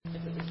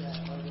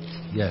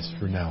Yes,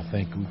 for now.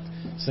 Thank you.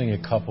 Sing a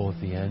couple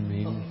at the end,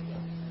 maybe.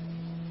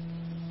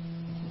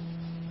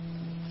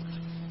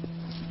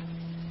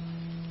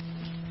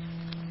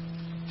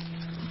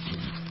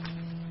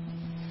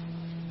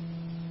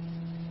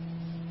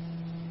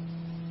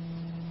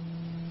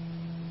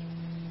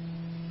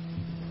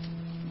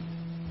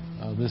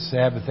 This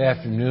Sabbath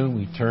afternoon,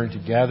 we turn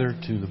together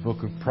to the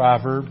book of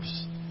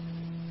Proverbs,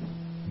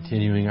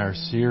 continuing our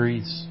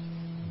series,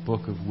 the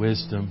Book of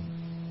Wisdom,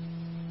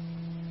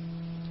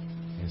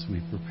 as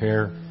we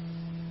prepare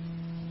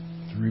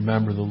to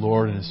remember the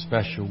Lord in a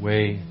special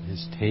way,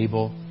 His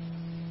table.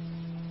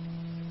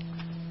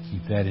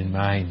 Keep that in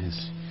mind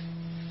as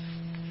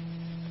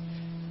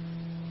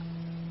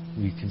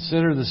we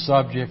consider the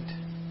subject,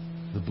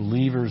 the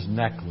believer's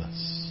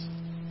necklace.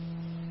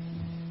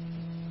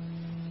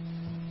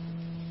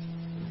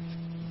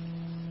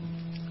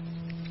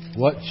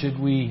 What should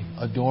we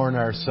adorn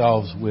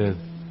ourselves with?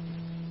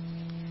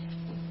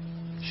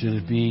 Should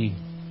it be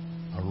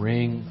a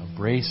ring, a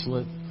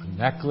bracelet, a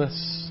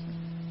necklace?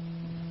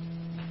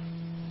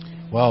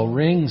 Well,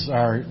 rings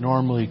are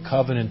normally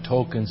covenant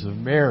tokens of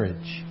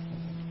marriage.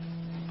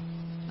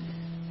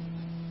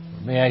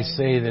 May I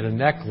say that a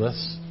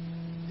necklace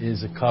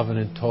is a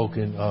covenant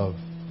token of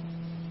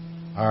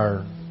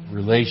our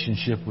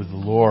relationship with the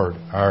Lord,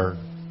 our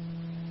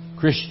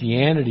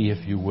Christianity,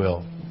 if you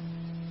will.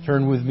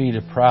 Turn with me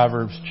to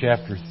Proverbs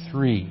chapter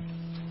 3.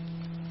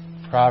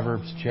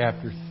 Proverbs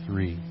chapter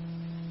 3.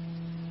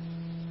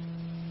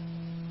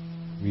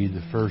 Read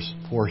the first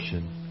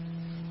portion.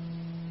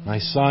 My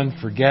son,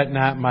 forget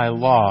not my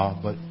law,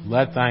 but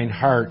let thine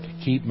heart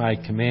keep my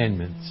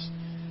commandments.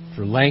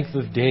 For length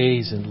of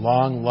days and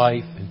long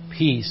life and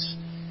peace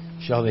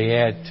shall they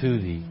add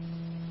to thee.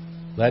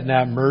 Let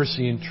not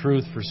mercy and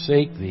truth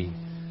forsake thee.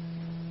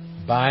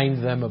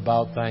 Bind them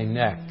about thy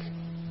neck.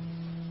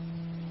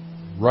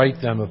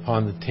 Write them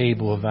upon the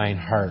table of thine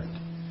heart.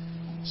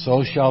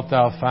 So shalt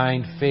thou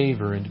find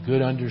favor and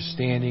good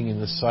understanding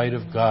in the sight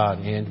of God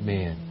and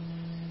man.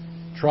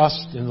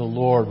 Trust in the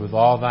Lord with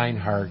all thine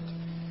heart,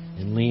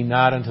 and lean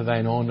not unto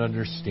thine own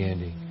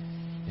understanding.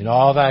 In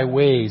all thy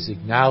ways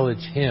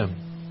acknowledge Him,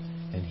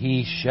 and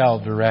He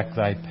shall direct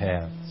thy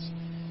paths.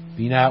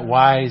 Be not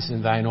wise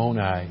in thine own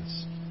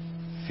eyes.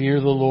 Fear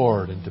the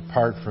Lord, and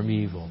depart from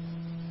evil.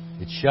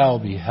 It shall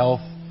be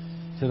health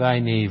to thy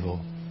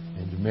navel,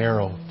 and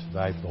marrow to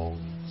thy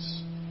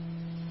bones.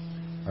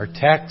 Our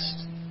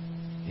text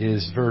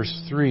is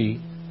verse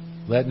 3.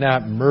 Let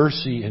not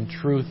mercy and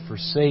truth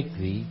forsake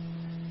thee.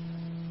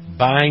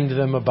 Bind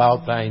them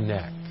about thy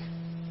neck.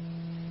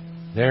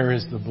 There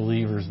is the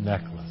believer's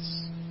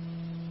necklace.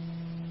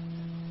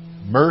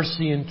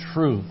 Mercy and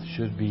truth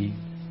should be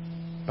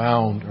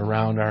bound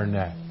around our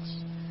necks.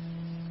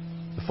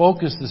 The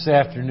focus this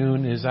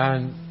afternoon is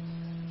on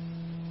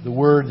the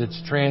word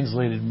that's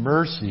translated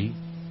mercy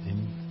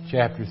in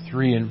chapter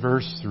 3 and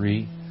verse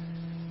 3,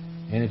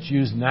 and it's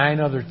used 9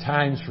 other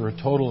times for a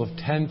total of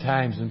 10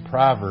 times in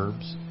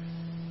Proverbs.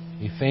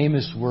 A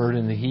famous word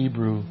in the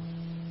Hebrew,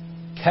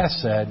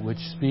 chesed, which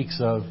speaks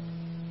of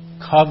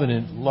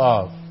covenant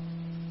love,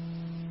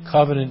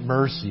 covenant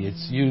mercy.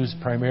 It's used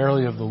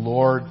primarily of the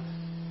Lord,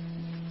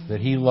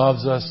 that He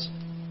loves us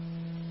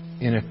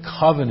in a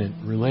covenant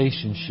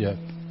relationship,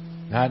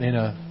 not in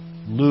a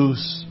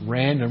loose,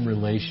 random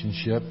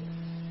relationship.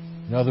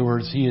 In other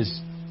words, He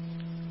has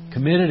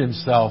committed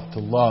Himself to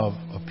love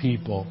a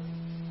people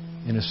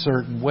in a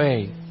certain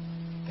way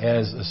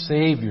as a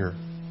Savior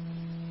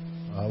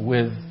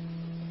with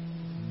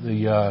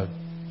the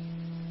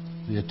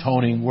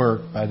atoning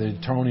work, by the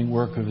atoning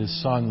work of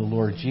His Son, the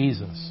Lord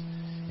Jesus.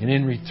 And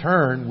in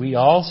return, we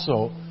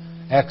also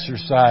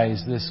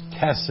exercise this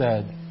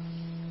chesed,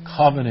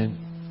 covenant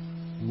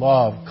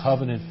love,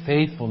 covenant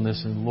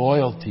faithfulness and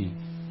loyalty,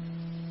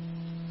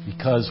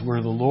 because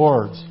we're the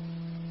Lord's,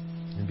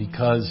 and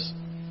because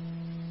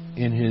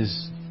in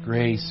His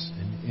grace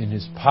and in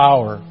His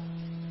power,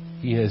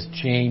 He has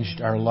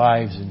changed our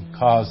lives and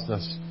caused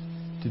us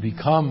to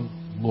become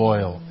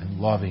loyal and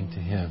loving to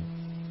Him.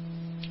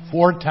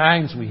 4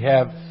 times we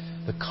have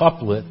the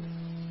couplet,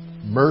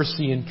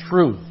 mercy and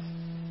truth.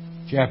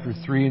 Chapter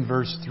 3 and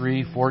verse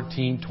 3,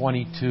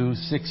 14:22,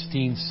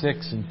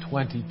 16:6, and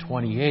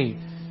 20:28,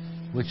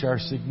 which are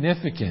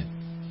significant.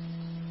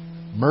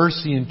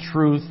 Mercy and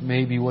truth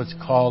may be what's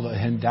called a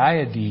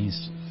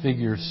hendiades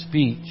figure of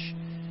speech,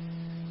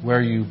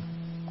 where you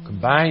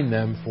combine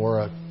them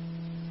for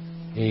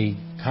a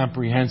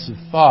comprehensive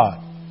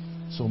thought.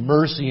 So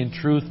mercy and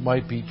truth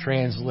might be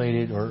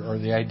translated, or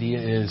the idea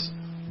is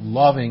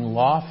loving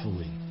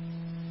lawfully.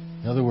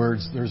 In other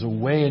words, there's a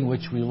way in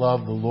which we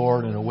love the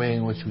Lord and a way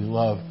in which we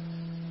love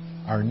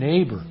our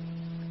neighbor,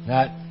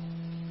 not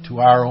to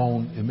our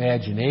own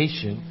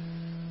imagination.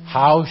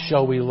 How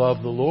shall we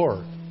love the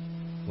Lord?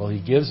 Well,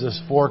 He gives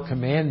us 4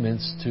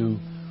 commandments to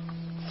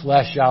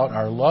flesh out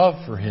our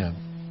love for Him.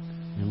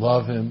 We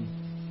love Him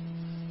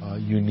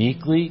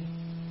uniquely,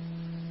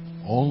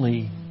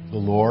 only the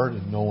Lord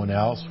and no one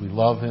else. We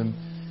love Him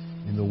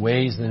in the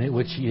ways in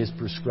which He has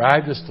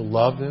prescribed us to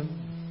love Him.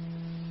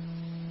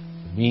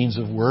 The means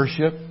of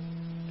worship,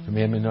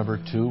 Commandment number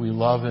 2, we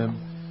love Him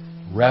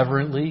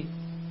reverently,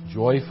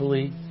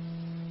 joyfully.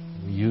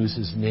 We use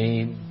His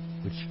name,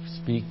 which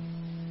speaks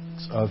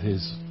of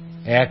His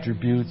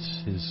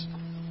attributes,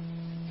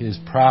 His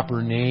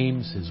proper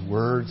names, His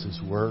words, His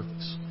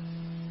works.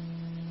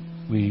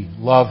 We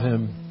love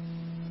Him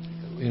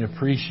in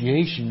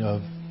appreciation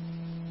of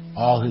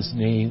all His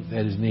name,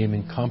 that His name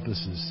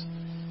encompasses.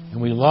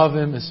 And we love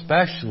Him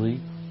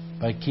especially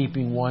by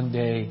keeping one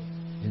day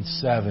in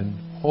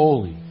 7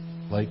 holy,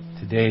 like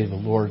today, the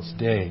Lord's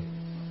Day.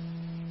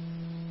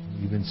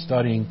 We've been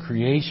studying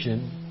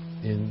creation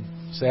in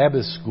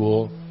Sabbath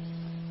school,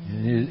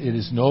 and it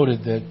is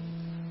noted that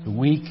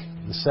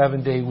the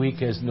 7-day week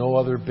has no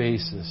other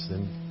basis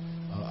than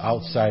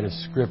outside of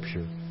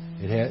Scripture.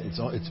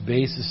 Its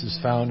basis is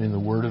found in the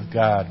Word of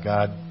God.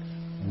 God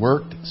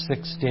worked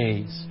 6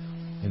 days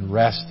and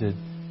rested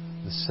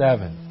the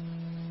 7th.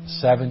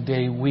 The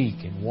 7-day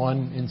week, and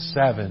 1 in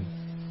 7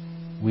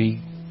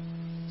 we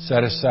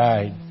set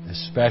aside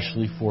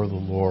especially for the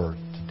Lord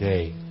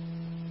today.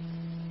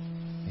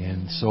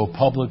 And so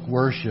public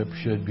worship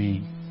should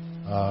be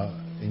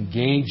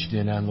engaged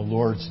in on the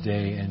Lord's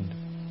Day, and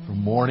from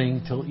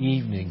morning till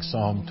evening,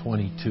 Psalm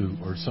 22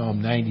 or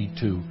Psalm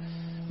 92,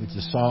 which is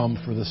a psalm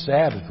for the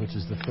Sabbath, which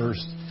is the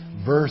first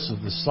verse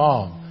of the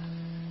psalm.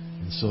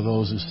 And so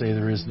those who say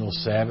there is no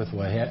Sabbath,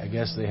 well, I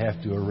guess they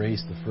have to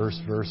erase the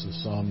first verse of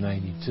Psalm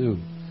 92.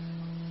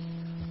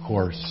 Of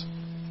course,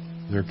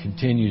 there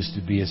continues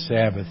to be a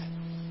Sabbath.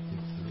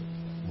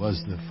 It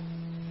was the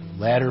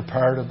latter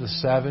part of the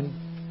 7,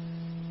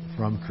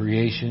 from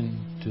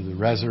creation to the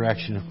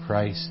resurrection of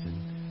Christ, and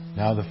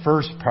now the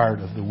first part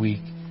of the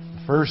week,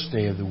 the first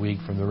day of the week,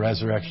 from the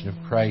resurrection of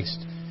Christ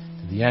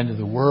to the end of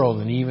the world.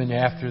 And even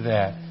after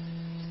that,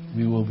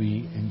 we will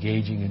be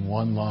engaging in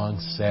one long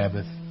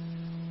Sabbath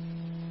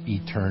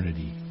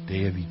eternity,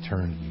 day of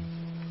eternity.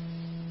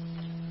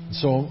 And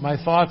so my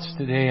thoughts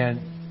today on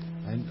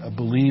a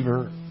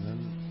believer,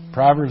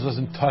 Proverbs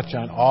doesn't touch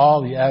on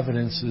all the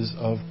evidences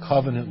of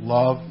covenant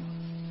love,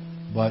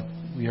 but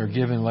we are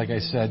given, like I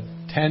said,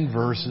 10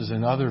 verses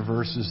and other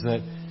verses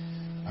that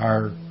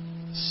are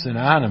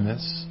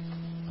synonymous.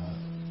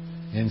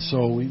 And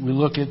so we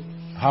look at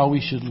how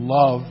we should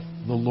love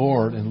the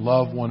Lord and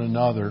love one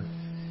another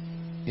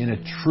in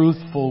a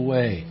truthful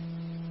way.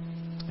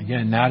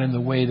 Again, not in the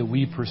way that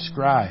we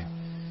prescribe.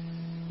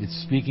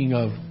 It's speaking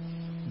of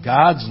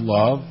God's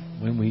love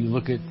when we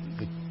look at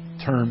the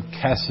term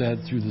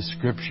chesed through the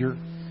Scripture.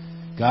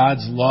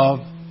 God's love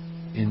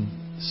in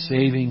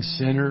saving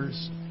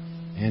sinners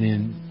and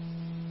in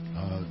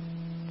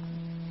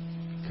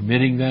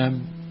committing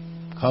them,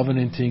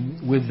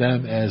 covenanting with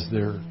them as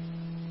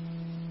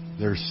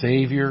their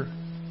Savior,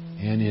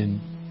 and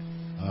in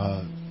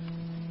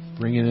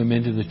bringing them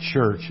into the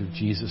church of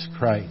Jesus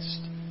Christ.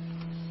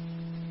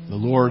 The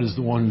Lord is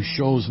the one who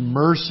shows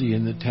mercy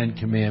in the 10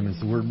 Commandments.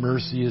 The word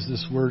mercy is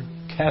this word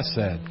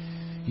chesed.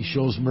 He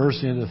shows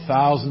mercy unto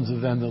thousands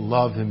of them that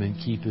love Him and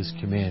keep His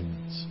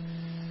commandments.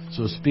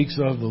 So it speaks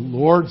of the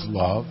Lord's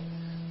love.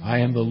 I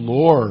am the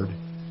Lord,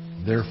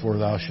 therefore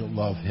thou shalt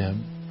love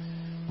Him.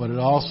 But it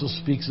also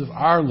speaks of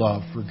our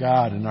love for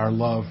God and our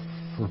love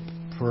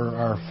for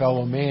our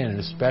fellow man, and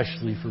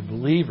especially for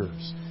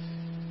believers.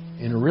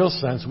 In a real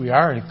sense, we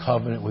are in a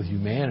covenant with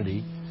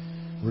humanity.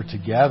 We're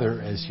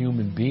together as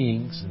human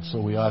beings, and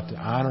so we ought to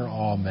honor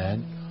all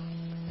men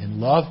and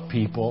love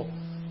people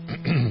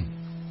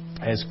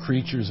as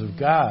creatures of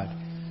God.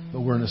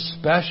 But we're in a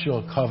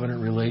special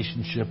covenant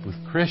relationship with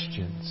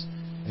Christians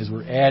as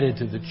we're added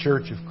to the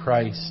Church of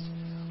Christ.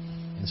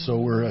 And so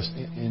we're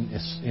in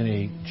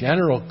a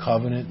general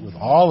covenant with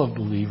all of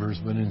believers,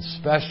 but in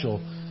special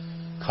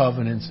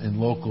covenants in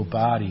local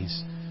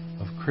bodies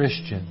of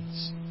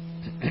Christians.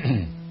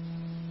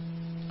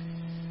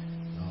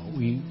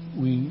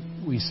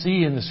 We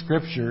see in the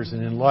Scriptures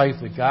and in life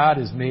that God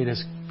has made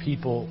us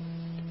people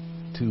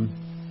to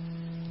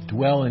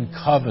dwell in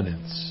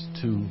covenants,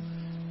 to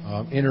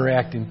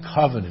interact in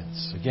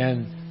covenants.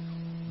 Again,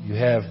 you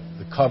have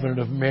the covenant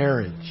of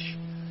marriage.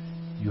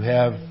 You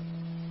have,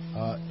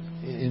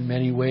 in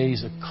many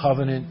ways, a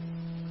covenant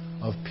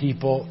of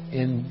people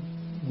in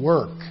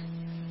work,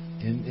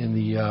 in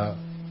the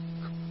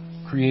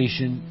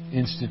creation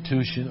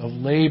institution of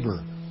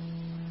labor,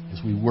 as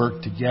we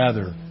work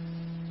together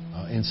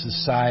in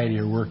society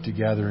or work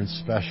together in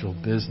special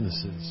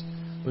businesses.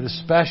 But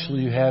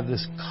especially you have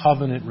this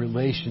covenant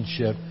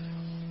relationship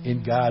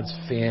in God's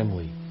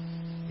family,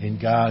 in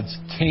God's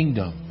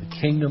kingdom. The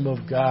kingdom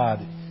of God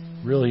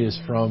really is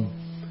from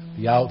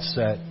the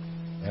outset,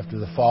 after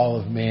the fall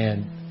of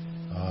man,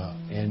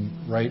 and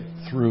right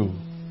through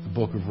the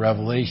book of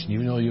Revelation.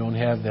 Even though you don't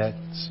have that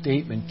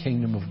statement,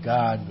 kingdom of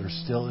God, there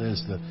still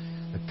is the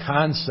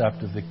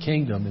concept of the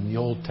kingdom in the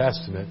Old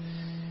Testament,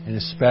 and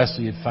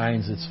especially it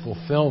finds its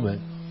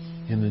fulfillment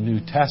in the New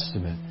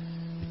Testament.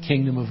 The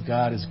kingdom of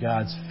God is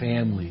God's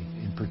family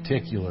in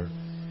particular,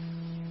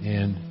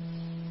 and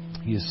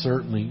He is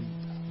certainly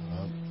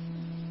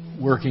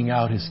working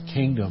out His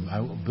kingdom. I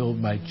will build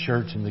my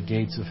church, and the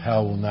gates of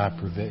hell will not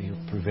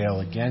prevail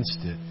against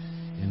it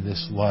in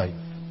this life.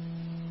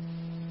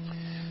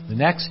 The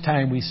next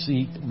time we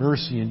see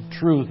mercy and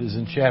truth is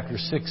in chapter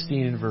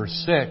 16 and verse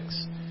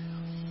 6.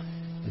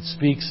 It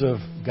speaks of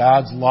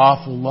God's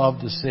lawful love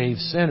to save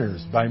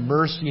sinners. By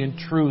mercy and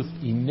truth,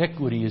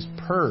 iniquity is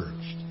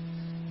purged.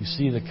 You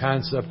see the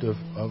concept of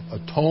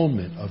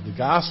atonement, of the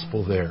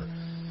gospel there.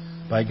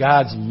 By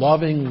God's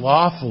loving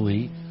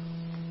lawfully,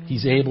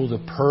 He's able to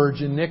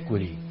purge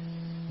iniquity.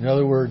 In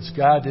other words,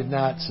 God did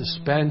not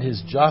suspend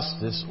His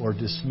justice or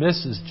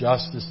dismiss His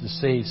justice to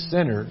save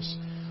sinners.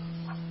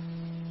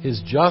 His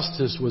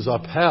justice was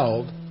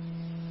upheld,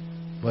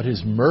 but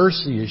His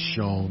mercy is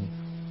shown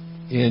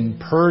in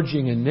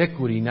purging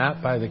iniquity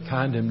not by the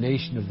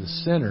condemnation of the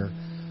sinner,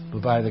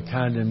 but by the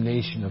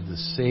condemnation of the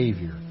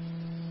Savior.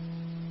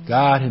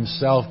 God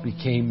Himself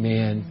became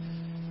man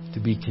to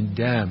be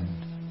condemned,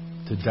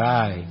 to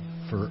die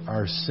for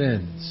our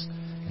sins.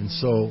 And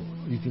so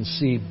you can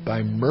see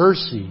by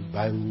mercy,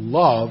 by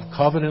love,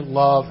 covenant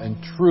love and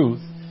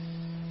truth,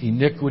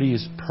 iniquity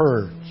is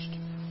purged.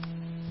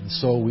 And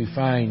so we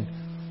find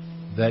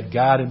that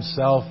God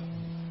Himself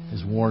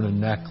has worn a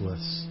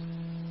necklace.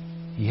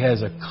 He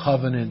has a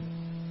covenant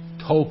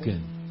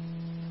token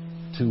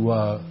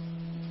to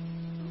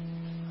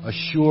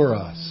assure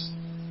us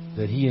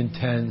that He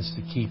intends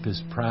to keep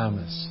His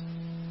promise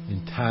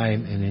in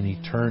time and in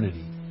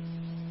eternity.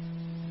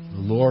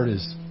 The Lord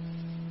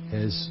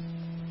has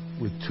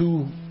with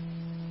two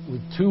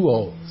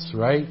oaths,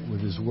 right? With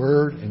His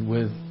word and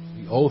with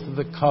the oath of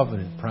the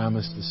covenant,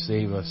 promised to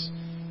save us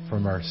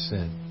from our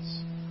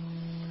sins.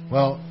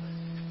 Well,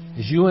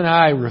 as you and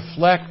I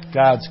reflect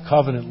God's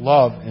covenant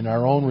love in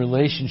our own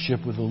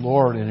relationship with the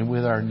Lord and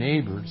with our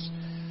neighbors,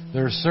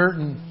 there are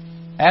certain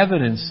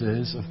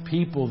evidences of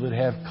people that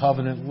have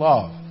covenant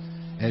love,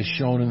 as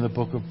shown in the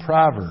book of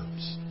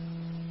Proverbs.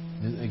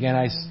 Again,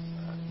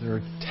 there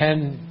are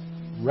 10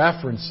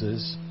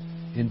 references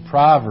in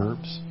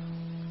Proverbs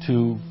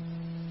to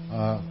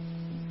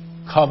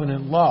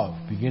covenant love,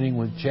 beginning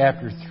with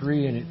chapter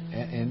 3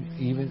 and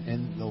even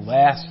in the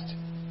last,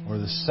 or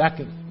the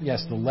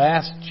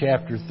last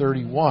chapter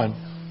 31.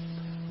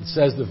 It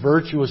says the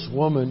virtuous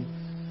woman,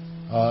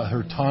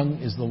 her tongue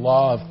is the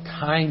law of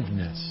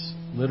kindness,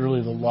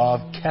 literally the law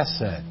of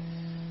Kesed,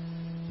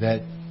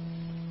 that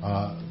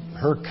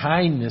her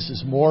kindness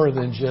is more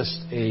than just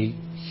a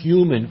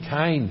human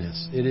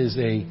kindness. It is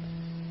a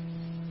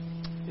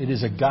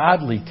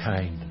godly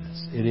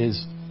kindness. It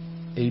is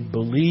a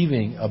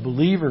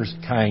believer's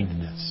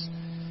kindness.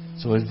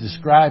 So it's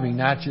describing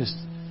not just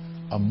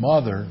a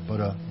mother, but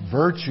a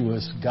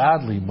virtuous,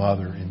 godly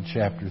mother in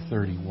chapter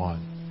 31.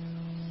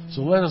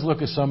 So let us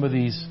look at some of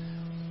these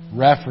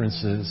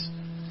references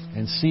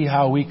and see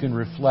how we can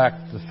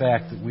reflect the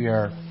fact that we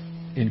are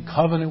in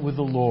covenant with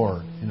the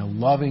Lord, in a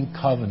loving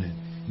covenant.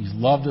 He's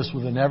loved us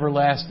with an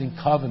everlasting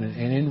covenant,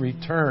 and in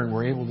return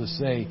we're able to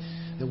say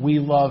that we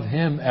love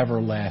Him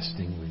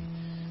everlastingly.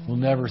 We'll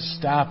never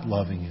stop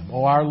loving Him.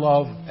 Oh, our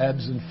love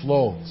ebbs and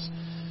flows.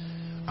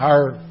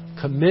 Our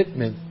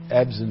commitment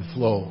ebbs and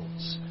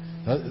flows.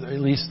 At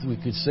least we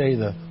could say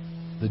the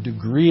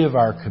degree of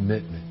our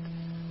commitment.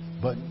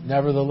 But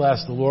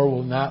nevertheless, the Lord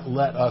will not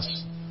let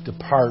us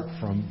depart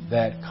from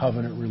that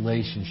covenant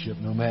relationship,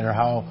 no matter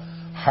how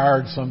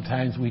hard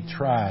sometimes we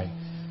try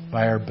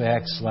by our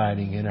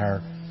backsliding and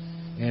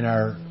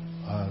our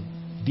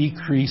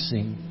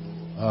decreasing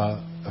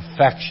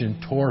affection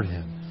toward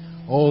Him.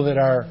 Oh, that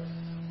our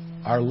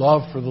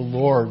love for the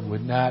Lord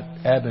would not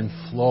ebb and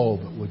flow,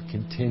 but would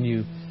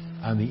continue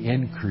on the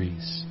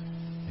increase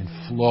and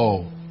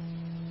flow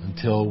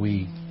until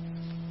we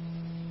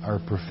are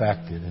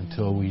perfected,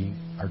 until we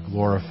are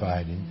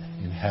glorified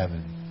in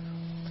heaven.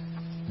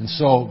 And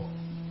so,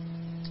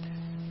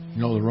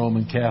 the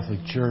Roman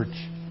Catholic Church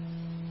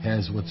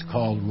has what's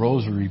called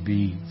rosary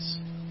beads.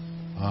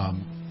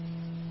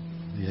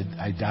 The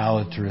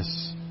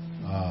idolatrous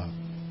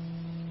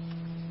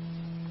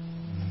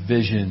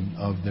vision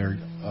of their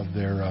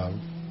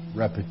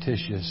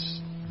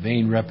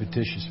vain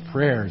repetitious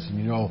prayers.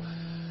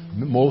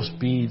 And most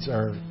beads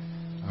are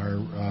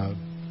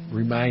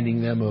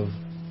reminding them of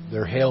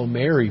their Hail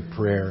Mary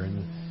prayer,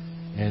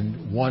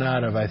 and 1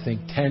 out of, I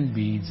think, 10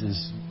 beads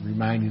is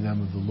reminding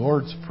them of the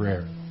Lord's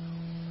Prayer.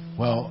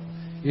 Well,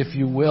 if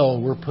you will,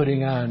 we're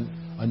putting on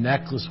a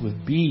necklace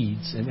with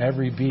beads, and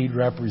every bead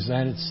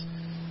represents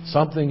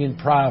something in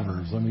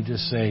Proverbs, let me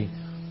just say,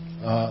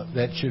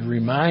 that should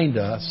remind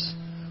us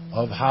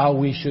of how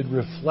we should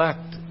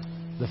reflect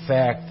the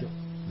fact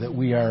that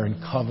we are in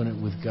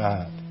covenant with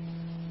God.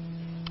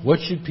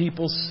 What should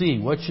people see?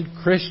 What should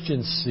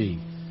Christians see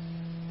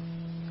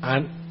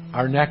on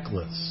our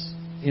necklace,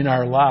 in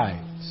our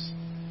lives?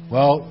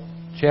 Well,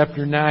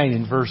 chapter 9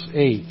 and verse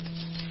 8.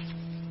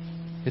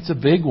 It's a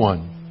big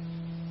one.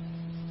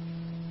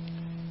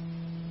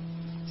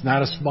 It's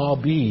not a small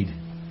bead.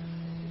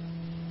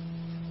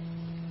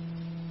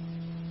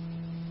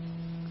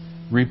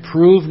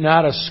 Reprove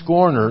not a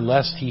scorner,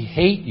 lest he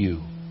hate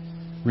you.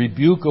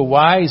 Rebuke a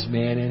wise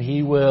man, and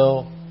he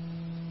will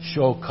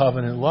show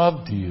covenant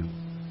love to you.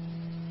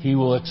 He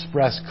will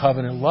express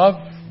covenant love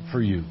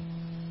for you.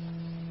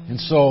 And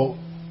so,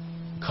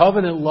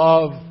 covenant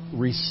love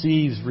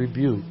receives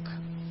rebuke.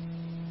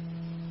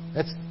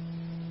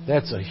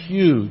 That's a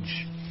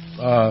huge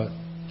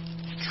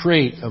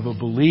trait of a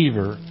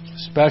believer,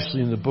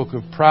 especially in the book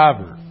of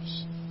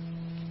Proverbs.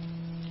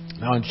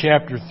 Now in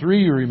chapter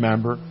 3, you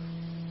remember,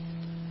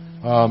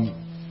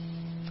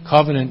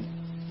 covenant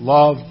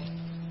love,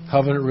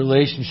 covenant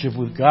relationship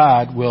with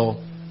God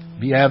will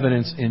be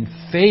evidenced in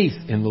faith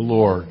in the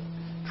Lord.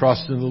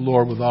 Trust in the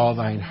Lord with all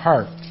thine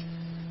heart.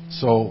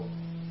 So,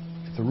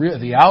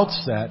 at the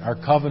outset, our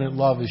covenant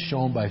love is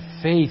shown by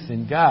faith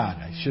in God.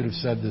 I should have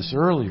said this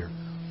earlier.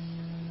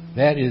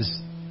 That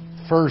is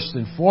first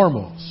and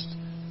foremost.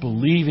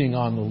 Believing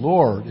on the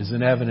Lord is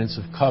an evidence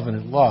of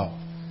covenant love.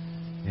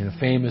 In a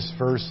famous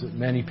verse that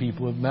many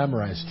people have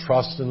memorized,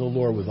 trust in the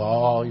Lord with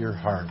all your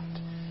heart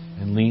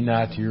and lean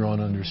not to your own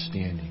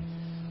understanding.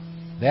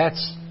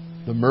 That's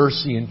the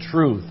mercy and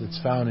truth that's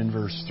found in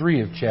verse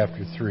 3 of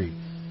chapter 3.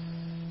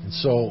 And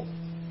so,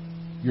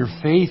 your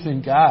faith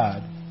in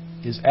God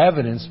is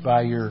evidenced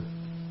by your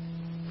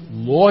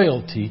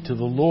loyalty to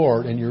the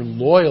Lord and your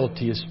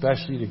loyalty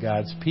especially to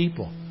God's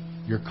people,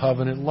 your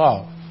covenant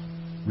love.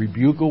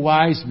 Rebuke a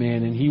wise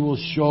man and he will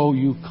show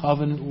you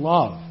covenant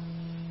love.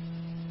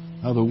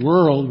 Now the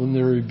world, when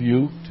they're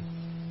rebuked,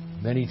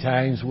 many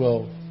times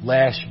will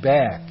lash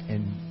back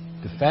and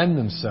defend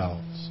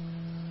themselves.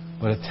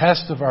 But a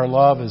test of our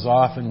love is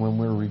often when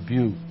we're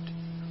rebuked.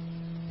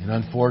 And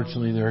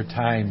unfortunately, there are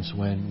times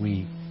when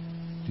we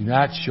do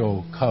not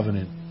show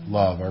covenant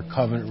love, our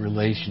covenant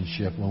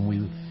relationship, when we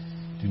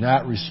do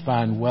not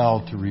respond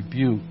well to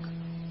rebuke.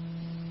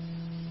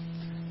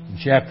 In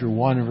chapter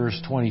 1 and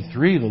verse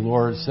 23, the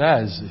Lord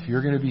says, if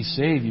you're going to be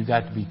saved, you've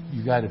got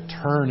to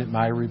turn at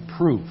my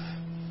reproof.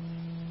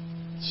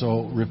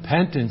 So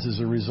repentance is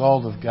a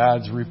result of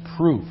God's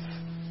reproof.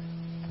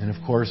 And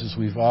of course, as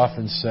we've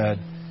often said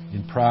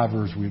in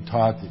Proverbs, we've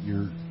taught that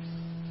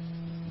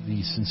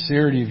the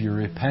sincerity of your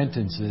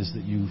repentance is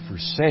that you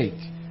forsake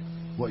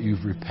what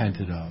you've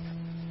repented of.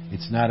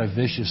 It's not a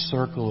vicious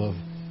circle of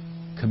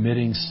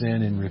committing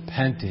sin and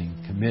repenting,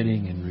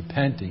 committing and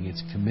repenting.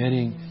 It's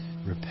committing,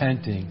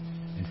 repenting,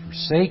 and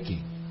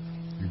forsaking.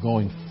 You're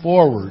going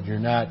forward. You're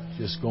not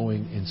just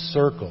going in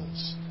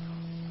circles.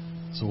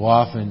 So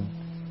often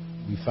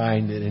we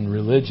find that in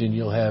religion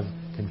you'll have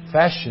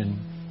confession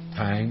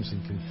times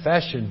and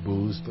confession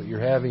booths, but you're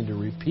having to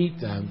repeat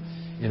them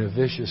in a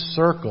vicious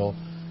circle,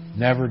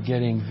 never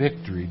getting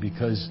victory,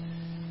 because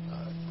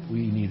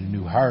we need a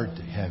new heart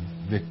to have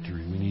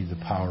victory. We need the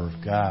power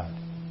of God.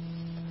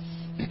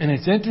 And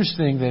it's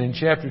interesting that in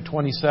chapter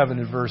 27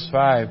 and verse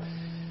 5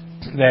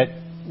 that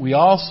we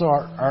also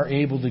are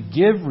able to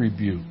give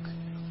rebuke.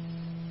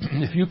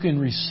 If you can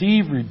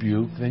receive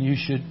rebuke, then you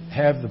should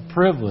have the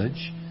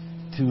privilege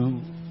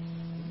to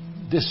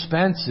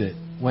dispense it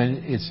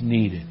when it's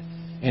needed.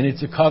 And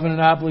it's a covenant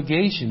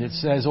obligation. It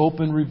says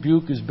open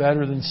rebuke is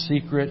better than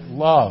secret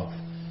love.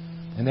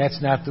 And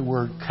that's not the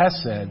word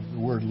chesed, the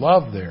word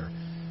love there.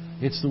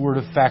 It's the word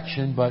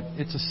affection, but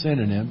it's a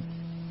synonym.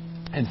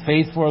 And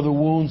faith for the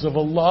wounds of a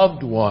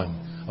loved one,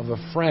 of a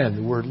friend,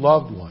 the word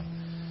loved one.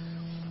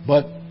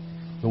 But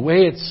the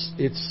way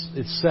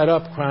it's set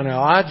up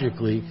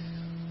chronologically,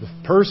 the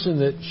person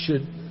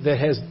that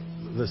has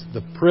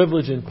the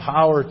privilege and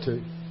power to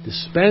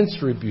dispense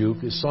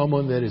rebuke is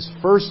someone that has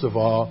first of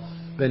all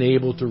been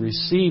able to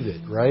receive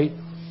it, right?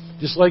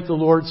 Just like the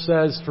Lord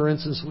says, for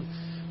instance,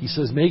 He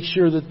says, make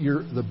sure that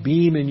the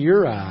beam in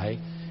your eye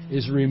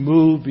is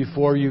removed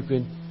before you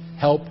can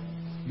help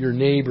your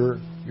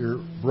neighbor,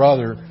 your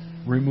brother,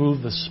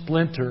 remove the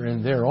splinter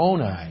in their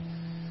own eye.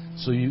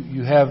 So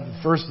you have,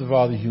 first of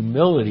all, the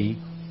humility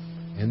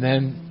and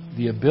then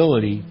the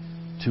ability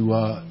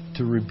to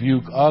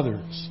rebuke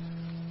others.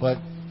 But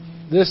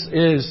this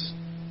is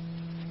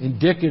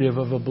indicative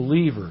of a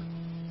believer.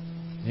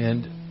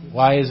 And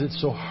why is it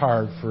so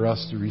hard for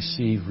us to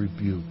receive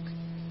rebuke?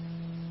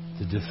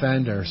 To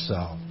defend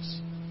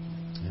ourselves.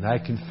 And I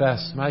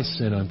confess my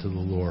sin unto the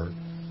Lord.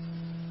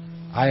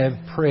 I have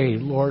prayed,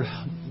 Lord,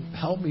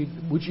 help me.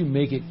 Would you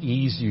make it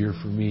easier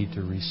for me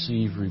to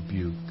receive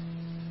rebuke?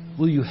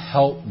 Will you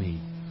help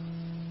me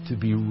to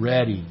be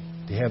ready,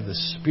 to have the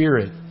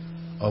spirit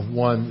of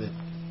one that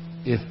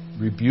if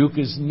rebuke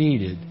is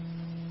needed,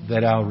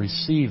 that I'll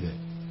receive it.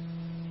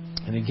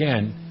 And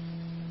again,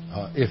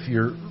 if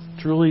you're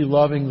truly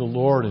loving the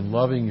Lord and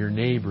loving your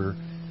neighbor,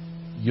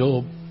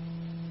 you'll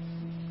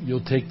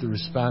take the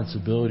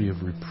responsibility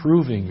of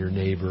reproving your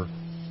neighbor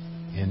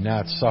and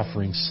not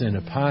suffering sin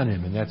upon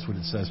him. And that's what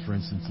it says, for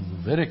instance, in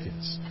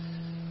Leviticus.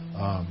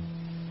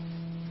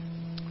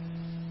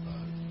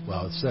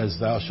 It says,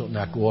 thou shalt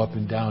not go up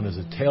and down as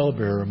a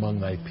talebearer among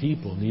thy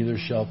people, neither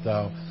shalt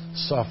thou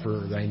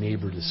suffer thy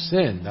neighbor to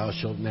sin. Thou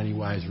shalt in any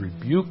wise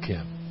rebuke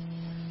him.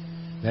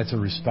 That's a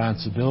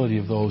responsibility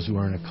of those who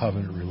are in a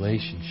covenant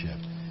relationship.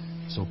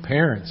 So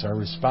parents are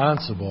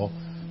responsible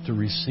to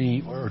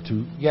receive,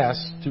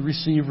 to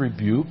receive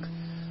rebuke,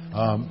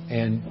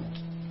 and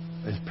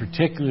is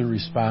particularly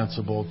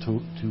responsible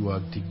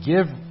to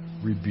give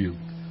rebuke.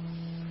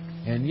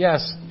 And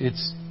yes,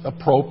 it's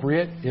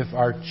appropriate if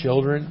our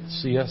children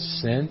see us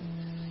sin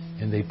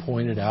and they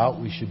point it out,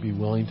 we should be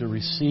willing to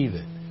receive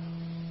it.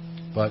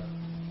 But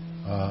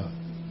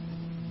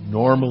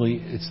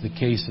normally it's the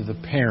case of the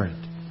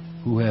parent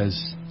who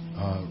has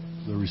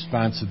the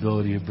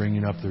responsibility of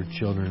bringing up their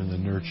children in the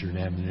nurture and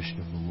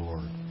admonition of the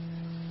Lord.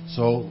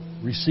 So,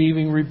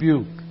 receiving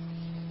rebuke.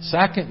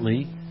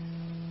 Secondly,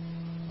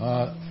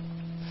 a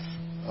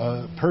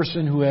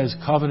person who has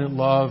covenant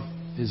love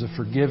is a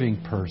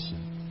forgiving person.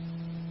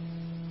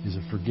 Is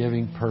a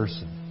forgiving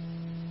person.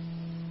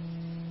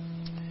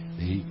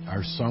 They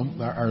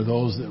are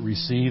those that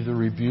receive the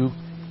rebuke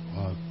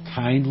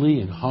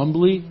kindly and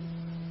humbly.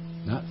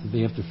 Not that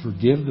they have to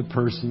forgive the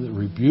person that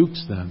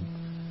rebukes them.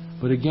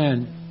 But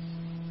again,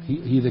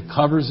 he that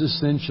covers his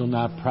sin shall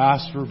not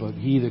prosper, but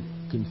he that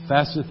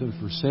confesseth and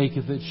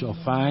forsaketh it shall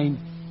find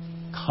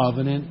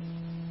covenant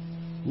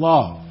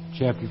love.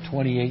 Chapter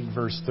 28,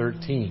 verse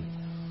 13.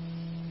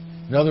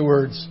 In other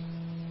words,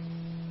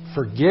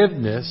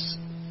 forgiveness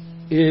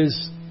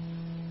is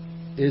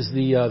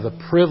the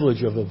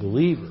privilege of a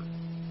believer,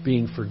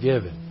 being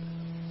forgiven.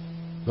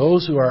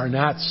 Those who are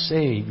not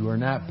saved, who are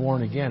not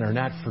born again, are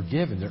not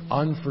forgiven. They're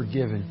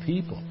unforgiven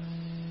people.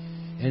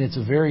 And it's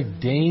a very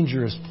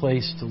dangerous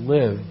place to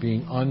live,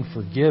 being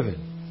unforgiven.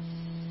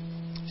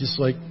 Just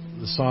like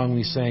the song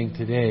we sang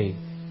today,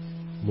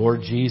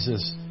 Lord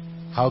Jesus,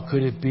 how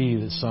could it be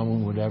that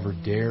someone would ever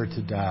dare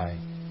to die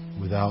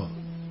without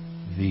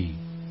Thee?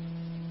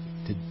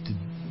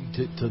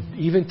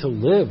 Even to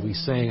live, we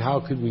sang,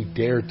 how could we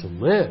dare to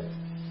live?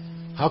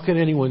 How can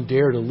anyone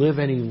dare to live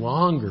any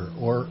longer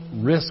or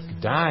risk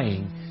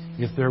dying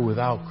if they're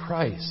without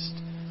Christ?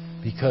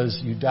 Because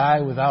you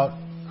die without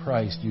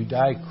Christ, you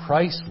die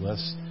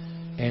Christless,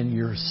 and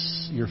your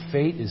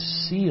fate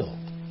is sealed.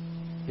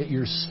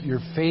 Your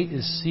fate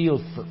is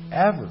sealed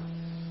forever.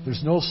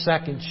 There's no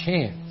second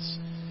chance.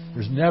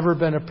 There's never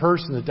been a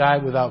person that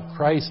died without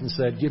Christ and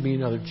said, give me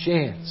another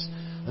chance.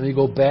 Let me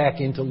go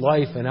back into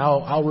life and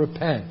I'll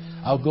repent.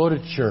 I'll go to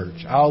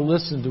church. I'll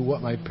listen to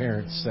what my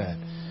parents said.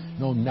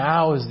 No,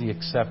 now is the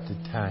accepted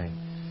time.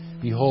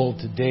 Behold,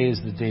 today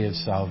is the day of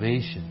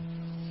salvation.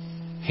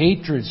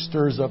 Hatred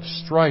stirs up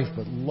strife,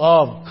 but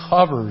love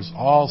covers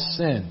all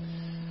sin.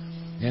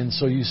 And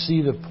so you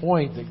see the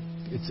point that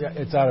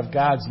it's out of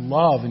God's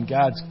love and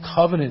God's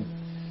covenant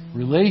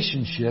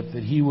relationship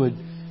that He would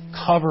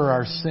cover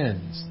our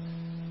sins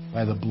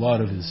by the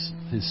blood of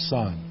His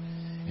Son.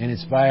 And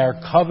it's by our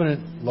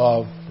covenant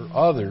love for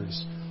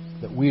others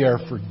that we are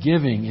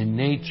forgiving in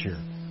nature.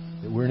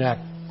 That we're not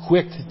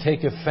quick to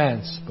take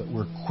offense, but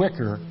we're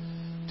quicker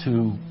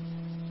to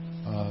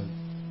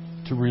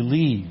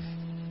release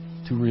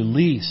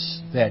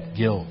that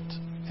guilt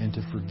and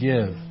to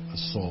forgive a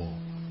soul.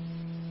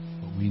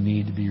 But we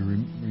need to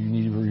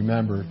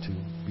remember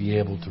to be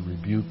able to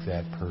rebuke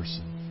that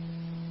person.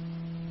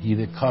 He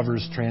that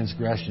covers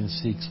transgression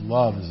seeks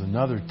love is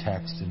another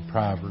text in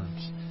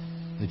Proverbs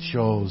that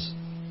shows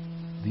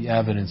the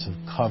evidence of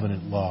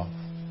covenant love,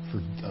 for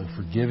a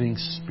forgiving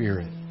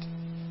spirit.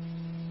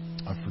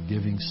 A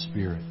forgiving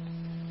spirit.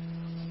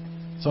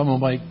 Someone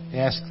might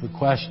ask the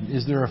question,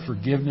 is there a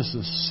forgiveness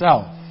of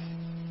self?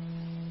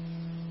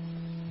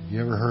 Have you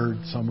ever heard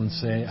someone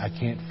say, I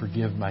can't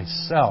forgive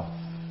myself?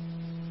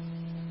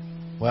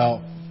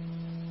 Well,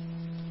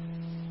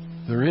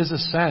 there is a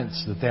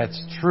sense that that's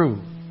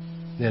true.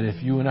 That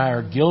if you and I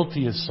are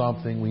guilty of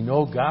something, we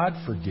know God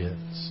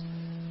forgives.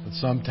 But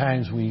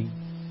sometimes we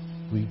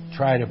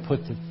try to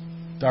put the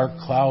dark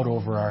cloud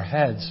over our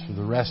heads for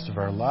the rest of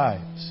our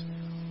lives.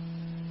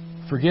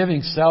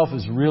 Forgiving self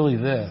is really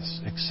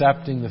this,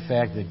 accepting the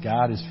fact that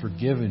God has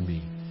forgiven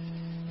me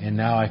and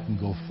now I can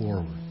go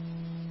forward.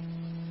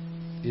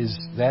 Is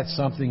that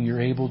something you're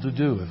able to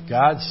do? If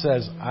God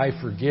says, I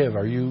forgive,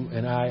 are you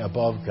and I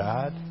above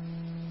God?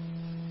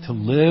 To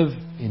live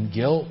in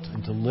guilt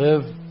and to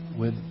live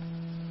with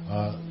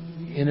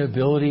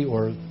inability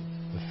or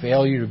the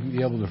failure to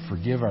be able to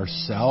forgive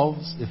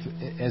ourselves,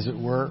 as it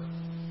were,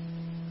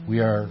 we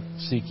are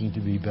seeking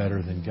to be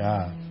better than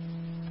God.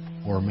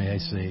 Or may I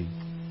say,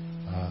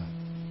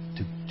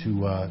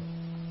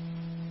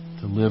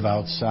 to live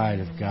outside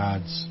of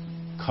God's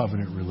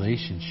covenant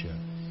relationship.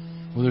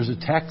 Well, there's a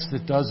text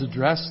that does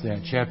address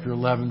that. Chapter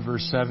 11,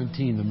 verse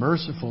 17. The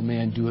merciful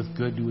man doeth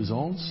good to his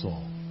own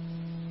soul,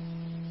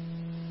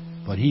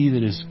 but he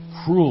that is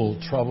cruel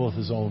troubleth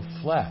his own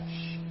flesh.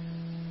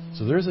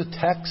 So there's a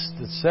text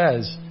that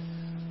says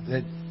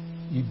that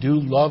you do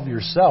love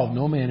yourself.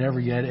 No man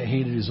ever yet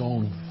hated his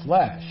own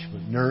flesh,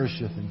 but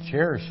nourisheth and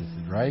cherisheth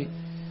it, right?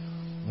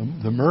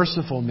 The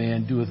merciful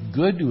man doeth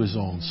good to his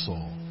own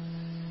soul.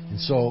 And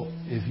so,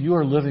 if you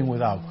are living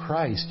without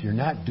Christ, you're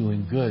not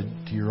doing good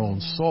to your own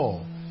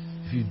soul.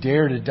 If you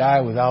dare to die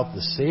without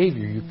the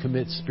Savior, you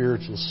commit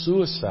spiritual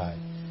suicide.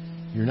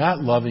 You're not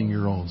loving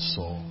your own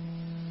soul.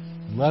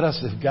 And let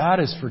us, if God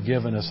has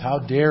forgiven us, how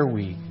dare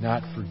we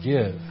not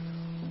forgive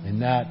and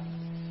not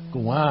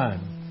go on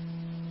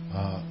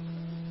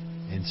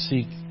and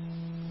seek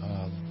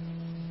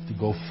to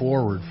go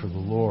forward for the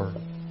Lord.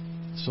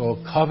 So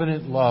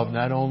covenant love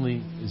not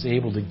only is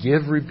able to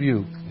give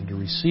rebuke and to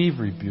receive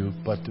rebuke,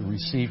 but to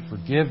receive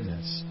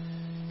forgiveness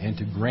and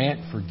to grant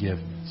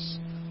forgiveness.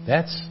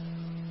 That's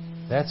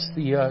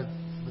the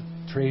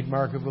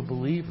trademark of a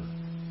believer.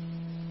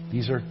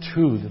 These are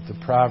two that the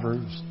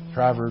Proverbs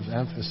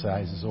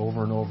emphasizes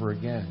over and over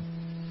again.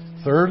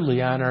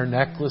 Thirdly, on our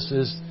necklace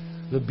is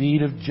the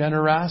bead of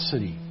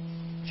generosity.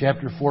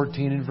 Chapter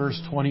 14 and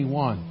verse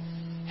 21.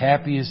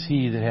 Happy is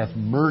he that hath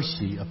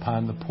mercy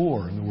upon the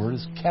poor. And the word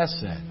is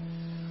chesed.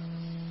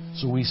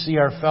 So we see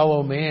our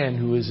fellow man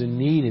who is in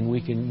need, and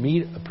we can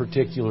meet a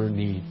particular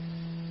need.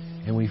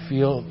 And we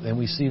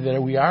see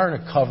that we are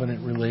in a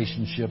covenant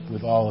relationship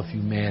with all of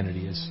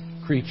humanity as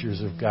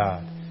creatures of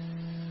God.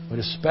 But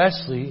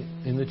especially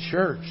in the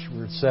church,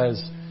 where it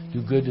says,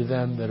 do good to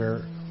them that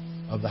are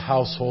of the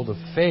household of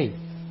faith.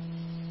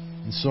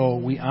 And so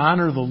we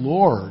honor the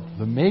Lord,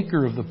 the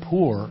maker of the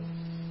poor,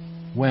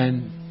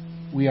 when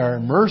we are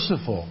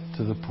merciful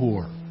to the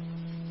poor.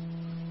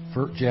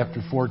 For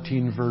chapter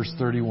 14, verse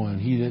 31,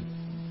 he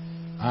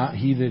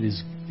that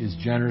is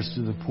generous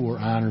to the poor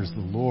honors the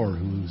Lord,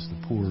 who is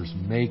the poor's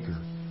maker.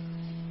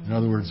 In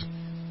other words,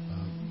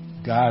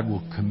 God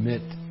will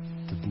commit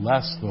to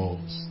bless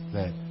those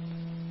that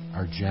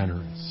are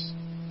generous.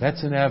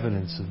 That's an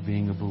evidence of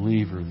being a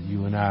believer, that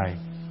you and I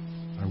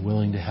are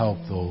willing to help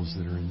those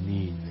that are in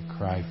need, that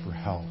cry for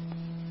help.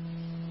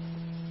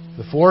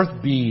 The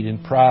fourth bead in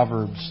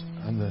Proverbs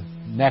on the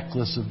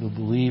necklace of the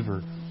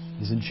believer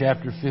is in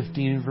chapter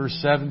 15 and verse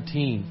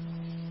 17.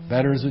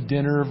 Better is a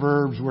dinner of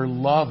herbs where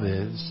love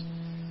is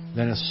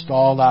than a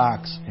stalled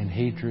ox and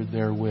hatred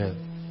therewith.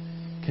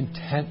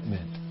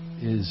 Contentment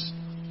is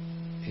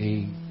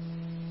a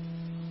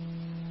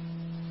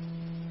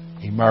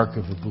mark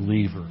of a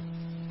believer.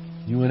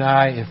 You and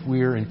I, if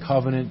we're in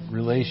covenant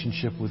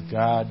relationship with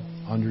God,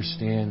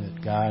 understand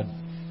that God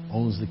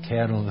owns the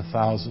cattle on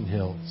 1,000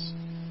 hills.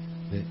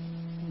 That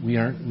we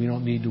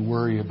don't need to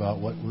worry about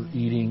what we're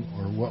eating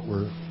or what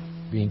we're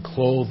being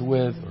clothed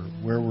with or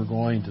where we're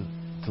going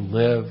to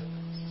live.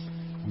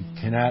 We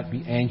cannot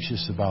be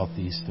anxious about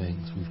these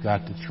things. We've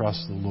got to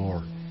trust the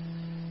Lord.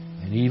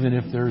 And even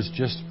if there's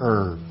just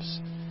herbs,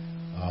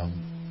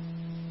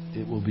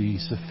 it will be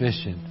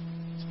sufficient.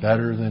 It's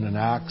better than an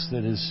ox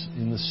that is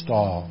in the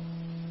stall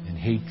and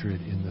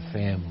hatred in the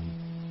family,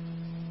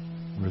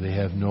 where they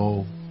have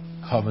no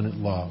covenant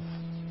love.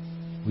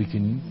 We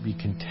can be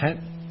content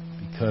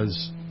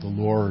because the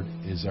Lord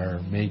is our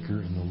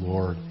Maker and the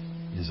Lord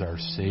is our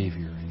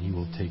Savior, and He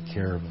will take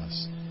care of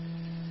us.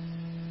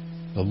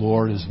 The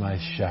Lord is my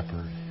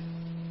shepherd,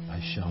 I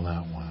shall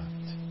not want.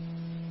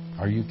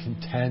 Are you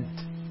content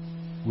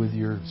with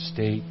your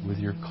state, with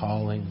your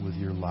calling, with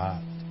your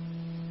lot?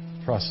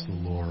 Trust the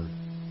Lord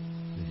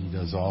that He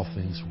does all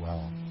things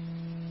well.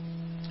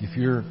 If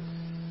you're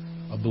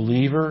a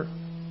believer,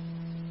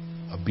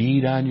 a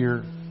bead on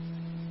your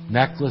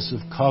necklace of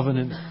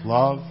covenant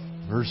love,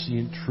 mercy,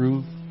 and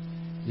truth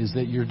is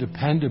that you're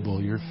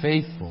dependable, you're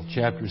faithful.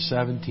 Chapter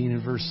 17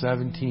 and verse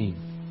 17.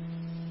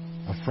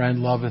 A friend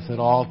loveth at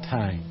all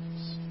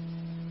times.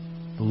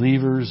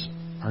 Believers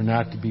are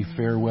not to be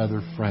fair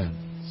weather friends.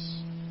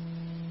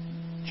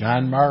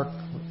 John Mark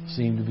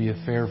seemed to be a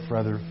fair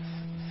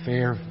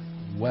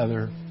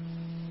weather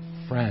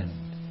friend,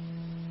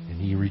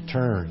 and he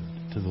returned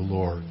to the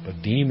Lord.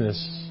 But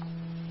Demas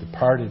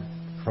departed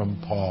from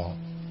Paul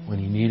when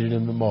he needed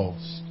him the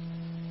most.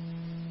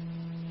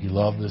 He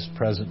loved this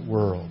present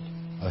world.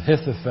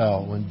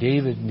 Ahithophel, when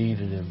David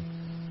needed him,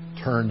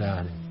 turned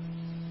on him.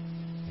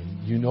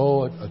 And you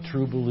know a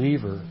true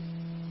believer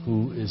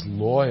who is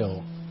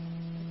loyal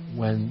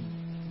when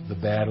the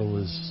battle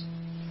is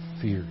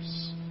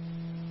fierce.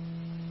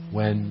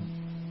 When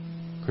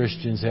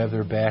Christians have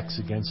their backs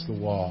against the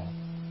wall,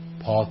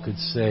 Paul could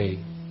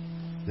say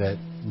that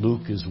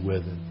Luke is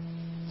with him,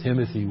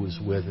 Timothy was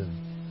with him,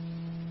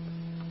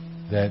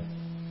 that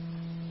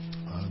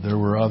there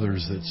were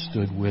others that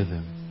stood with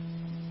him.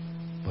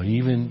 But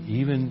even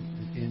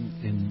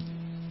in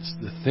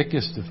the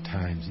thickest of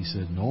times, he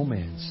said, no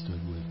man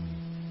stood with me,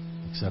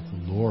 except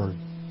the Lord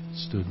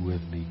stood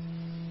with me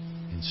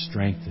and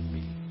strengthened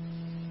me.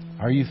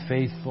 Are you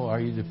faithful? Are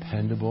you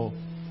dependable?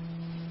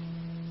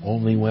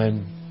 Only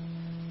when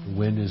the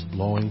wind is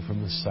blowing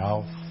from the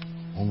south?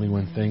 Only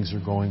when things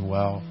are going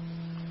well?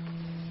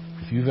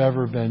 If you've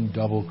ever been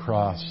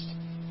double-crossed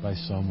by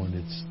someone,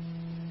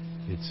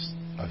 it's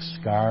a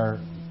scar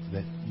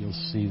that you'll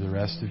see the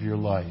rest of your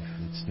life.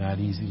 It's not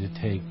easy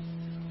to take,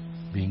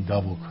 being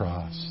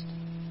double-crossed.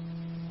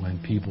 When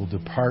people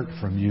depart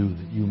from you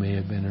that you may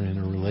have been in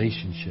a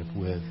relationship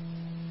with,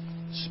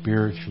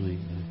 spiritually,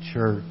 in a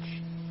church,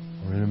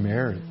 or in a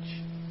marriage.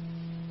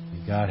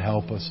 May God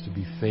help us to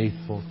be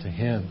faithful to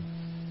Him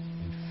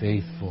and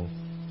faithful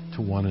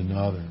to one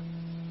another.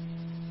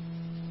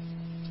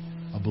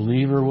 A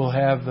believer will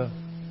have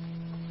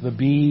the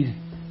bead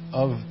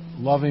of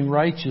loving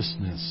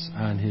righteousness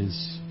on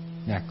his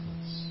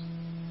necklace.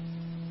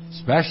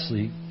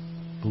 Especially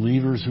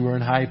believers who are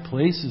in high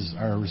places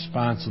are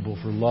responsible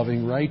for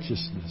loving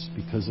righteousness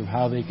because of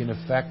how they can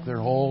affect their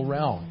whole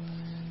realm.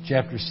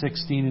 Chapter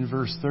 16 and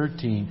verse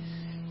 13,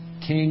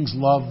 kings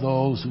love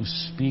those who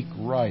speak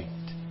right.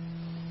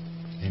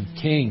 And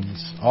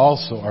kings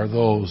also are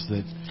those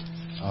that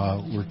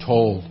we're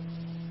told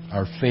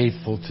are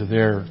faithful to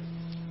their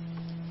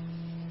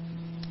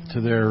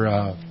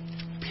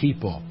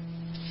people.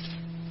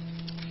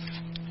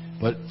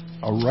 But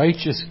a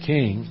righteous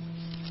king,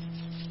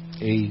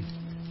 a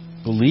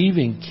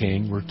believing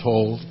king, we're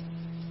told,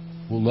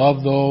 will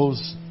love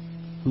those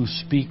who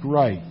speak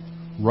right.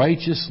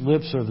 Righteous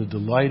lips are the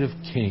delight of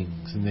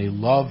kings, and they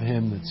love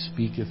him that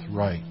speaketh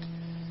right.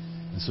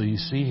 And so you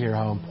see here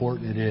how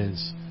important it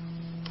is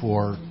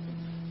for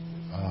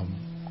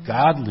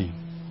godly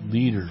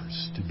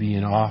leaders to be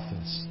in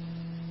office,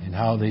 and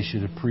how they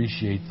should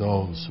appreciate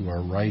those who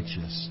are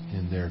righteous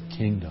in their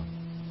kingdom.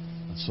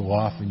 And so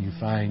often you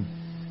find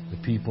the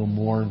people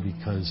mourn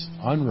because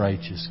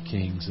unrighteous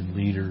kings and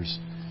leaders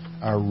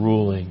are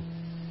ruling,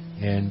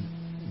 and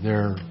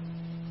their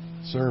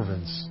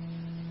servants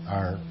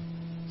are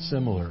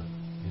similar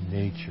in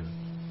nature.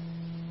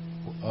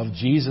 Of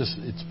Jesus,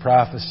 it's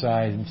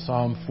prophesied in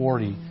Psalm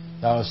 40,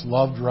 "Thou hast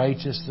loved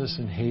righteousness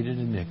and hated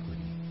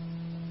iniquity."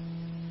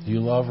 Do you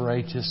love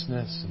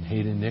righteousness and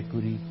hate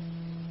iniquity?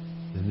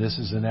 Then this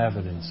is an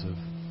evidence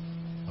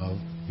of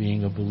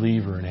being a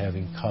believer and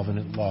having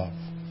covenant love.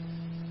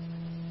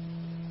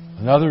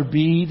 Another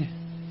bead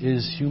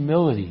is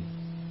humility.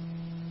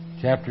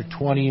 Chapter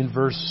 20 and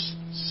verse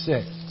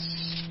 6.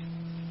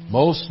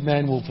 Most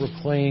men will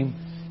proclaim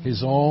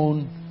his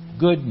own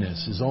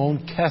goodness, his own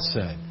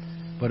chesed,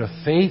 but a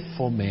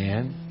faithful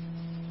man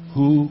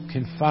who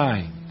can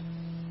find.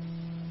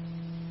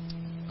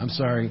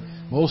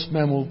 Most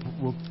men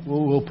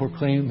will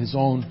proclaim his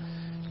own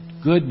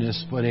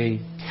goodness, but a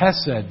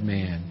chesed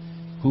man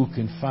who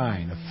can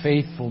find, a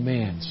faithful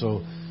man.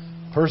 So,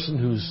 a person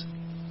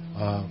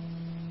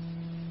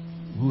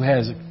who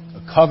has a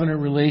covenant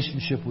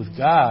relationship with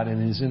God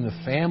and is in the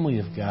family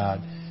of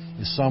God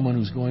is someone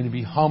who's going to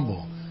be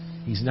humble.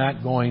 He's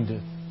not going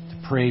to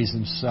praise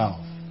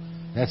himself.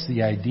 That's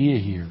the idea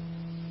here.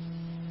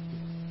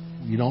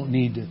 We don't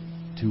need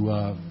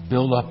to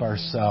build up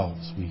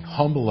ourselves. We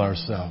humble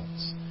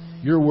ourselves.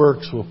 Your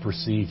works will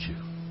precede you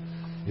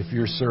if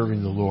you're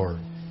serving the Lord.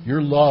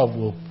 Your love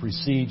will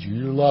precede you.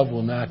 Your love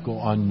will not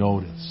go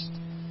unnoticed.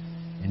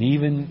 And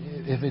even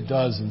if it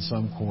does in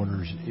some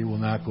corners, it will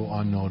not go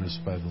unnoticed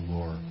by the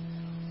Lord.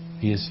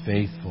 He is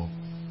faithful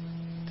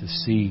to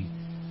see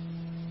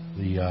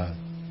the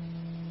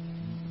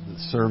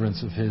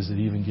servants of His that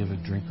even give a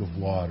drink of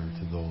water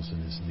to those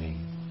in His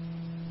name.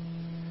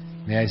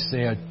 May I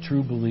say a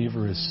true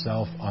believer is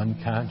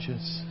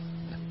self-unconscious?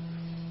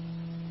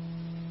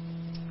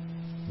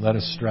 Let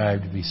us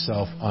strive to be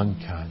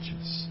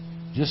self-unconscious.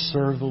 Just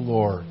serve the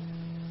Lord,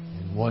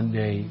 and one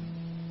day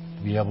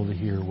to be able to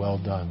hear, "Well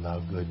done, thou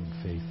good and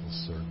faithful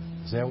servant."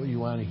 Is that what you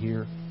want to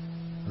hear?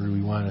 Or do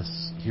we want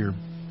to hear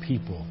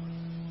people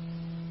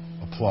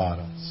applaud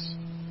us?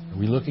 Are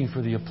we looking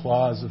for the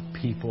applause of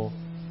people,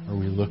 or are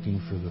we looking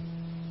for the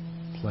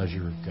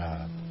pleasure of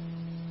God?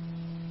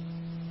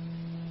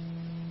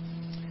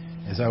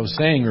 As I was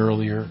saying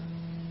earlier,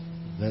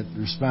 that the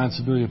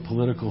responsibility of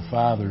political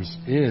fathers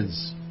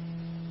is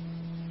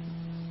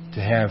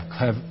to have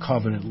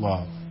covenant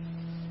love.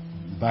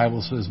 The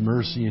Bible says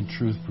mercy and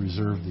truth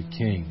preserve the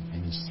king,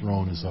 and his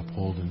throne is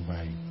upholden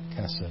by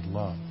chesed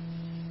love.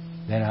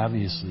 That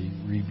obviously,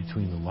 read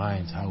between the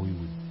lines how we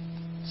would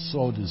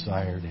so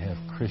desire to have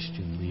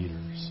Christian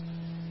leaders,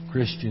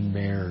 Christian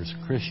mayors,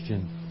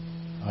 Christian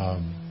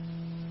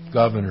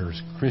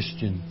governors,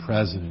 Christian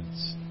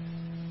presidents.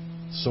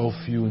 So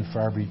few and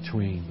far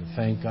between, but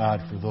thank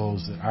God for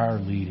those that are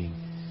leading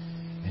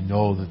and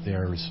know that they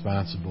are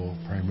responsible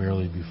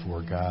primarily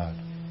before God.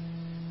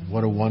 And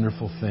what a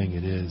wonderful thing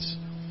it is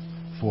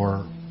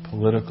for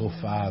political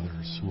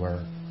fathers who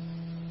are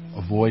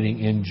avoiding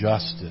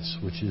injustice,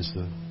 which is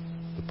the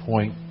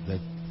point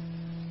that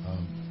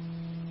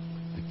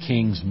the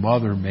king's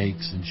mother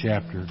makes in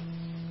chapter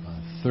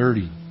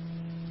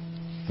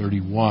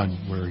 31,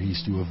 where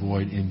he's to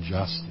avoid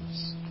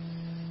injustice.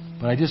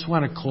 But I just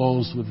want to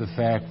close with the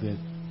fact that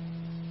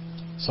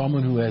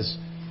someone who has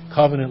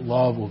covenant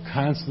love will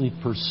constantly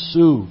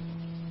pursue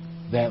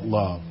that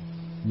love,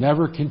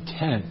 never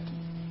content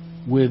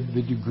with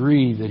the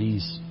degree that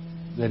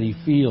he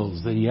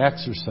feels, that he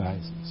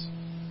exercises.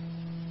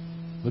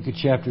 Look at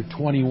chapter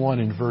 21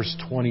 and verse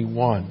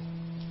 21.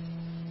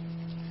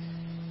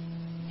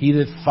 He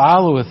that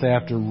followeth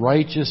after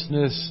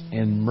righteousness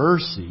and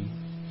mercy,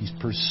 he's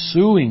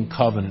pursuing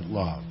covenant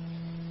love.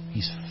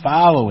 He's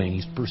following,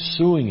 he's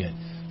pursuing it,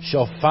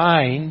 shall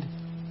find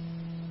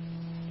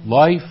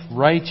life,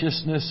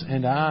 righteousness,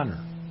 and honor.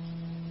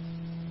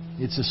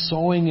 It's a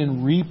sowing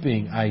and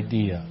reaping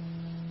idea.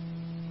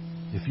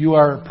 If you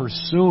are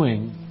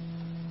pursuing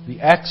the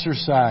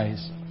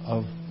exercise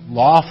of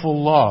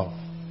lawful love,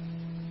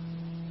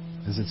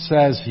 as it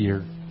says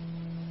here,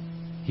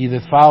 he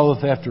that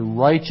followeth after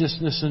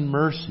righteousness and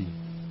mercy.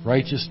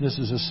 Righteousness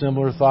is a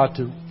similar thought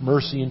to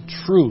mercy and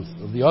truth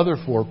of the other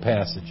four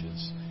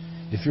passages.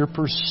 If you're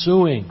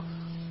pursuing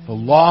the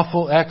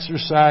lawful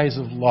exercise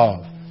of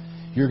love,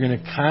 you're going to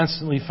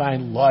constantly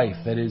find life,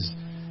 that is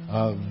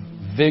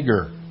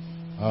vigor,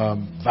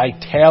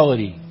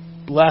 vitality,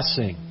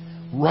 blessing,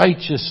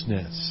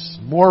 righteousness,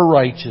 more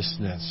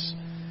righteousness.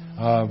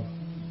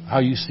 How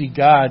you see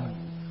God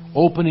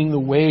opening the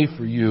way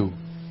for you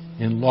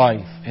in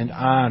life and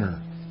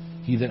honor.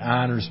 He that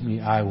honors me,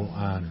 I will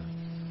honor.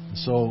 And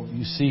so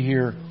you see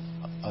here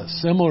a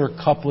similar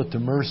couplet to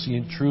mercy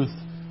and truth,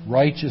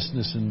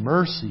 righteousness and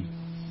mercy,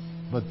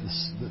 but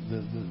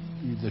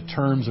the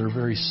terms are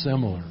very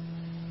similar.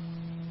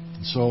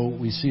 And so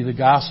we see the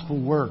gospel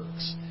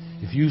works.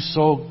 If you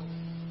sow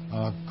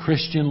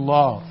Christian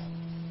love,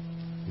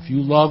 if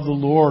you love the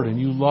Lord and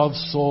you love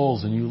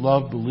souls and you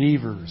love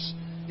believers,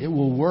 it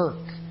will work.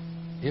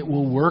 It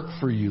will work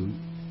for you.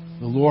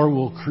 The Lord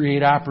will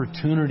create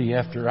opportunity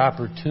after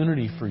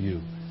opportunity for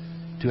you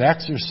to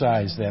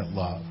exercise that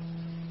love.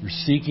 You're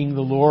seeking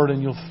the Lord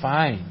and you'll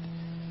find.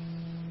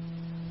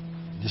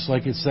 Just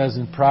like it says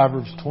in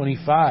Proverbs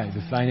 25,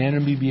 if thine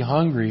enemy be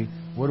hungry,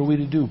 what are we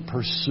to do?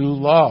 Pursue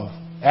love.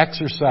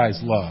 Exercise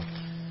love.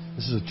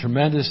 This is a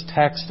tremendous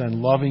text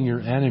on loving your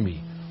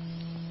enemy.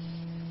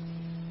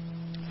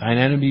 If thine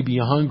enemy be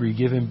hungry,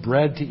 give him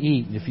bread to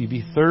eat. And if he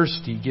be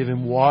thirsty, give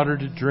him water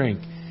to drink.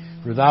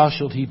 For thou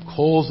shalt heap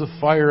coals of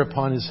fire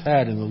upon his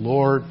head, and the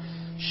Lord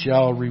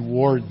shall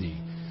reward thee.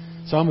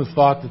 Some have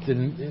thought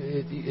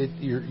that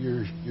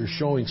you're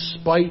showing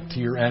spite to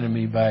your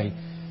enemy by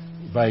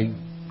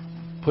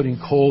putting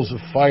coals of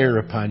fire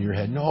upon your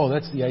head. No,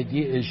 that's the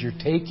idea. Is you're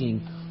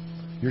taking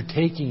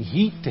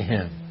heat to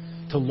him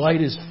to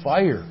light his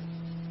fire.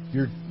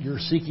 You're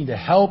seeking to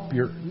help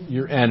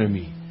your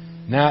enemy,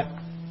 not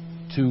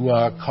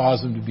to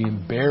cause him to be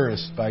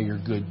embarrassed by your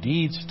good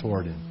deeds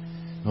toward him.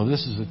 No,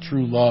 this is a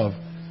true love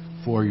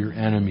for your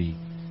enemy,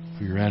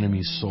 for your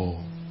enemy's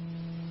soul.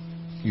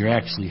 You're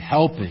actually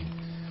helping,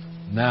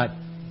 not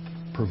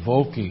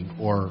provoking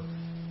or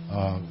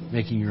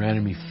making your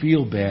enemy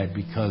feel bad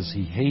because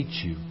he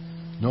hates you.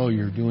 No,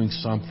 you're doing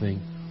something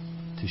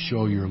to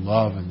show your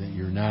love and that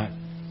you're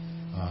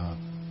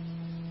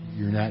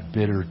not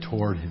bitter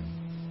toward him.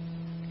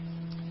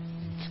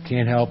 You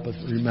can't help but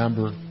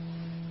remember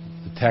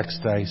the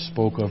text I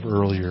spoke of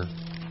earlier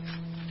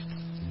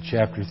in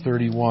chapter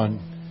 31,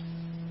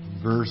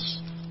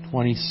 verse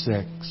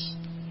 26.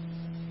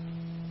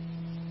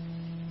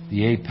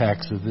 The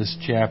apex of this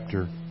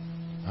chapter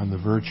on the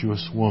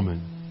virtuous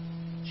woman.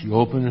 She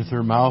openeth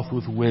her mouth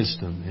with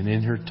wisdom, and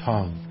in her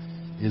tongue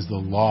is the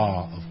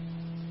law of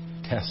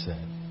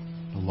Chesed,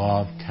 the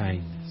law of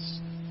kindness.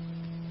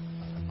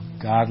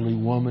 A godly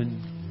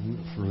woman,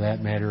 for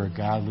that matter, a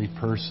godly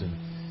person,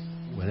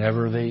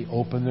 whenever they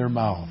open their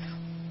mouth,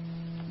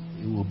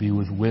 it will be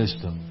with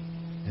wisdom,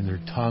 and their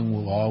tongue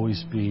will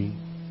always be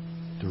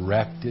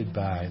directed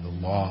by the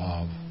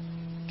law of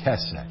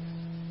Chesed,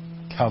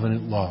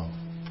 covenant love.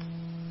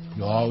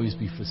 You'll always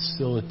be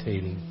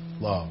facilitating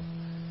love.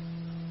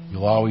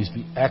 You'll always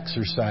be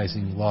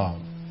exercising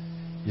love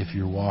if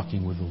you're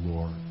walking with the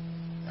Lord.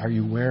 Are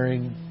you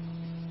wearing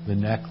the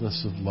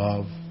necklace of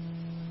love?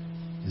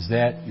 Is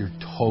that your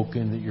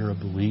token that you're a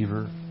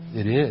believer?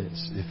 It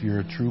is, if you're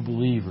a true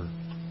believer.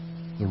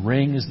 The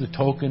ring is the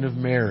token of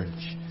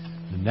marriage.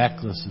 The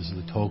necklace is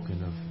the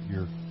token of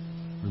your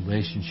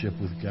relationship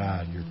with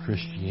God, your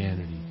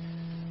Christianity.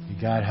 May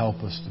God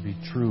help us to be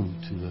true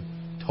to the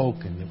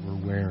token that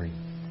we're wearing.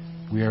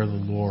 We are the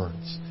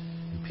Lord's,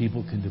 and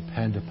people can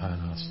depend upon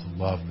us to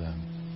love them